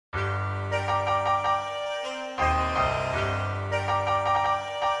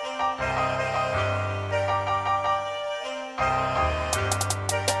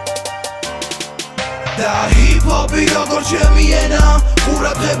ჰიპ-ჰოპი როგორ ჩემი ენა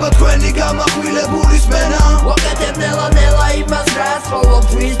ყურადღება თქვენი გამახვილებული სმენა ვაკეთებ ნელა-ნელა იმას რაც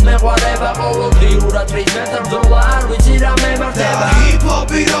ყოველთვის მეყვარება ყოველდღიურად რითმეთა ბრძოლა არ ვიცი რა მემართება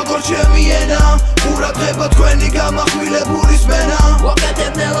ჰიპ-ჰოპი როგორ ჩემი ენა ყურადღება თქვენი გამახვილებული სმენა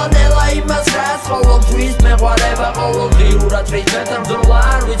ვაკეთებ ნელა-ნელა იმას რაც ყოველთვის მეყვარება ყოველდღიურად რითმეთა ბრძოლა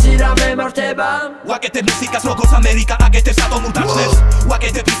არ ვიცი რა მემართება ვაკეთებ მუსიკას როგორც ამერიკა აკეთებს ატომურ დახსნებს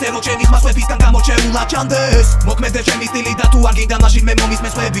ვაკეთებ ისე რომ ჩემი ხმა სხვებისგან გამოჩეულა ჩანდეს მოქმედებს ჩემი სტილი და თუ არ გინდა მაშინ მე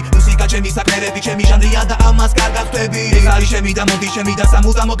მომისმეს ხვები მუსიკა ჩემი საკნერები ჩემი ჟანრია და ამას კარგად ხვდები ეს არის ჩემი და მოდი ჩემი და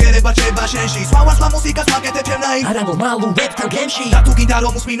სამუდამო გერება რჩება შენში სხვა მუსიკას ვაკეთებ ჩემნაირ არანორმალურ ვებთან გემში და თუ გინდა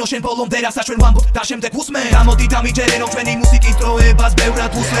რომ უსმინო შენ ბოლომდე რასაც ჩვენ ვამბობთ და შემდეგ უსმენ გამოდი დამიჯერე რომ ჩვენი მუსიკის დროებას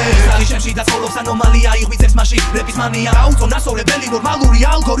ბევრად უსმენ ეს არის ჩემში და ცხოვრობს ანომალია იღვიძებს მაშინ რეპის მანია აუწო ნასოვრებელი ნორმალური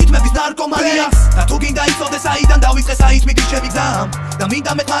ალგორითმების ნარკომანია და თუ გინდა იცოდე საიდან დავიწყე საით მიდის ჩემი გზა და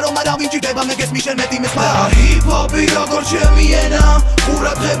მინდა მეთქმა რომ არა ვიმჭირდება მე გესმის შენ მეტი მესმა ჰიპ-ჰოპი როგორ ჩემი ენა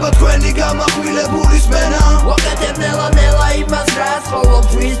ყურადღება თქვენი გამახვილებული სმენა ვაკეთებ ნელა-ნელა იმას რაც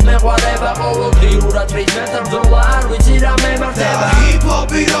ყოველთვის მეყვარება ყოველდღიურად რითმეთა ბრძოლა არ ვიცი რა მემართება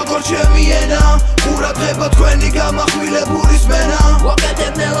ჰიპ-ჰოპი როგორ ჩემი ენა ყურადღება თქვენი გამახვილებული სმენა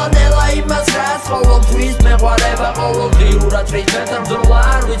ვაკეთებ ნელა-ნელა იმას რაც ყოველთვის მეყვარება ყოველდღიურად რითმეთა ბრძოლა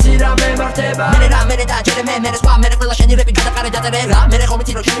არ ვიცი რა მემართება მე და ჯერე მე სხვა მე ყველა შენი რეპი გადაყარე დაწერე რა მე ხომ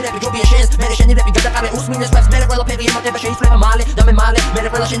იცი რომ შენი რეპი ჯობია შენს მე შენი რეპი გადაყარე უსმინეს ხვებს მე ყველაფერი ემართება შეიძლება მალე და მე მალე მე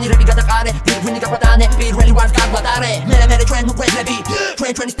ყველა შენი რეპი გადაყარე ვინი გაყვატანე პირველი ვარ გაგვატარე მე ჩვენ უგვედლები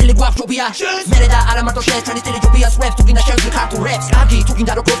ჩვენი სტილი გვაქვს ჯობია მე და არა მარტო შენ ჩვენი სტილი ჯობია ხვებს თუ გინდა შევძვი ქართულ რეპს კარგი თუ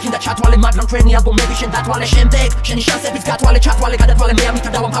გინდა როგორც გინდა ჩათვალე მაგრამ ჩვენი ალბომები შენ დათვალე შემდეგ შენი შანსებიც გათვალე ჩათვალე გადათვალე მე ამით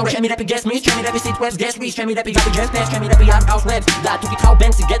დავამთავრე ჩემი რეპი გესმის ჩემი რეპი სიტყვებს გესმის ჩემი რეპი გაგიჯერებს ჩემი რეპი არ გავს ხვებს და თუ გითხავ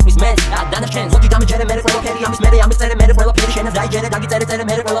ბენსი გესმის მე და დანარჩენ მოდი დამიჯერე მე ყველაფერი ამის მე წერე მე ყველაფერი შენს დაიჯერე დაგიწერე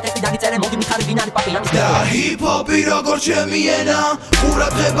მე ყველა ტექსტი დაგიწერე მოდი მიხარი ვინ არის პაპი ამის და ჰიპ-ჰოპი როგორ ჩემი ენა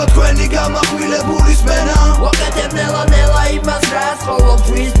ყურადღება თქვენი გამახვილებული სმენა ვაკეთებ ნელა-ნელა იმას რაც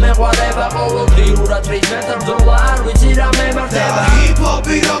ყოველთვის მეყვარება ყოველდღიურად რითმეთა ბრძოლა არ ვიცი რა მემართება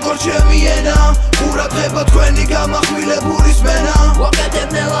ჰიპ-ჰოპი როგორ ჩემი ენა ყურადღება თქვენი გამახვილებული სმენა ვაკეთებ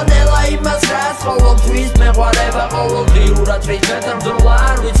ნელა-ნელა იმას რაც ყოველთვის მეყვარება ყოველდღიურად რითმეთა ბრძოლა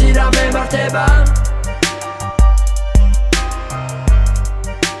არ ვიცი რა მემართება